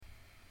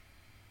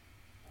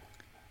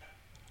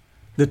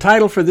The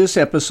title for this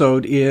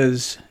episode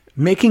is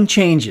Making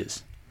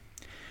Changes.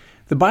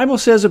 The Bible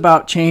says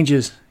about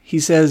changes, he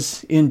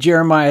says in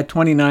Jeremiah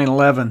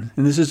 29:11,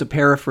 and this is a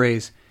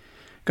paraphrase,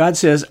 God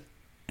says,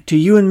 to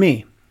you and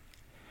me,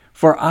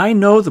 for I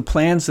know the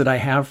plans that I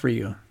have for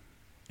you,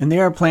 and they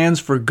are plans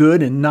for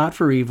good and not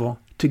for evil,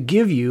 to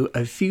give you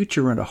a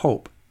future and a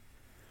hope.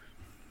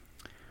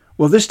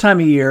 Well, this time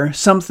of year,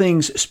 some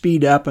things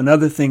speed up and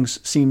other things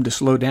seem to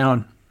slow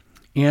down.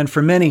 And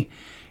for many,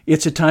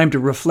 it's a time to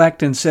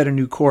reflect and set a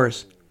new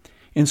course.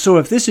 And so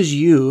if this is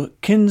you,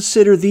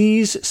 consider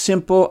these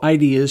simple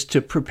ideas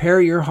to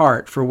prepare your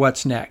heart for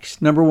what's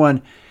next. Number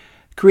one,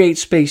 create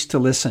space to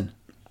listen.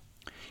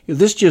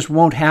 This just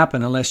won't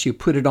happen unless you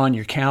put it on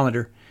your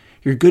calendar.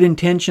 Your good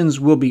intentions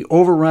will be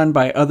overrun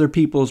by other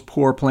people's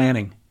poor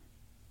planning.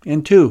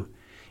 And two,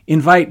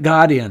 invite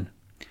God in.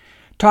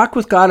 Talk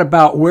with God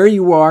about where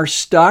you are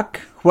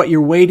stuck, what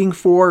you're waiting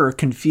for or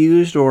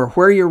confused, or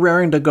where you're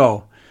raring to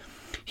go.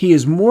 He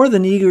is more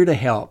than eager to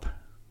help.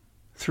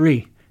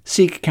 3.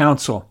 Seek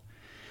counsel.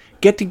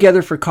 Get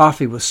together for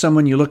coffee with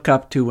someone you look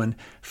up to and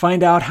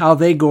find out how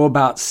they go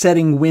about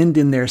setting wind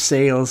in their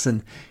sails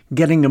and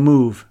getting a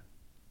move.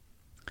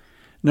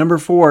 Number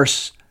 4,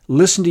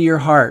 listen to your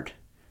heart.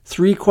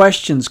 3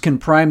 questions can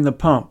prime the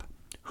pump.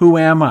 Who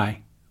am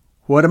I?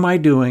 What am I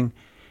doing?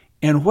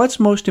 And what's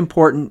most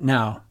important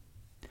now?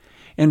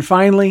 And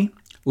finally,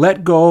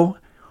 let go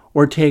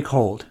or take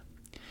hold.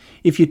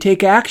 If you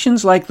take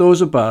actions like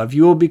those above,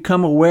 you will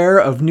become aware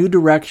of new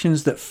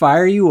directions that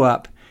fire you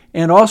up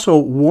and also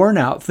warn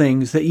out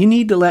things that you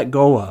need to let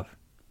go of.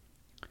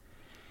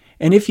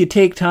 And if you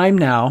take time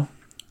now,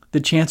 the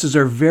chances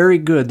are very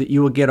good that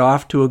you will get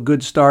off to a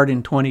good start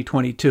in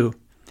 2022.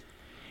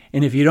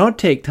 And if you don't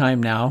take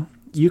time now,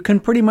 you can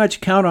pretty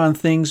much count on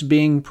things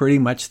being pretty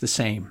much the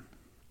same.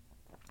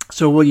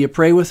 So will you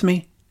pray with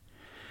me?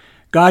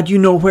 God, you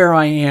know where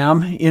I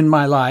am in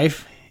my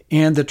life,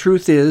 and the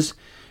truth is,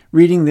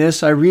 reading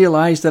this, I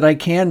realize that I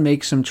can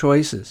make some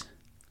choices.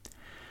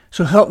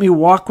 So help me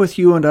walk with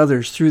you and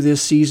others through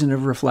this season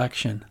of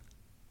reflection.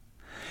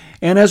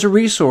 And as a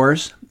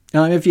resource,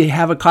 if you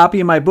have a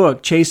copy of my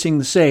book, Chasing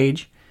the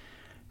Sage,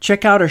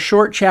 check out a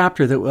short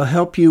chapter that will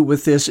help you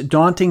with this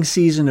daunting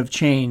season of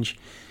change.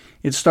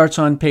 It starts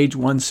on page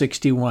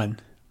 161.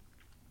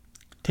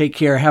 Take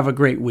care. Have a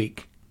great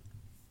week.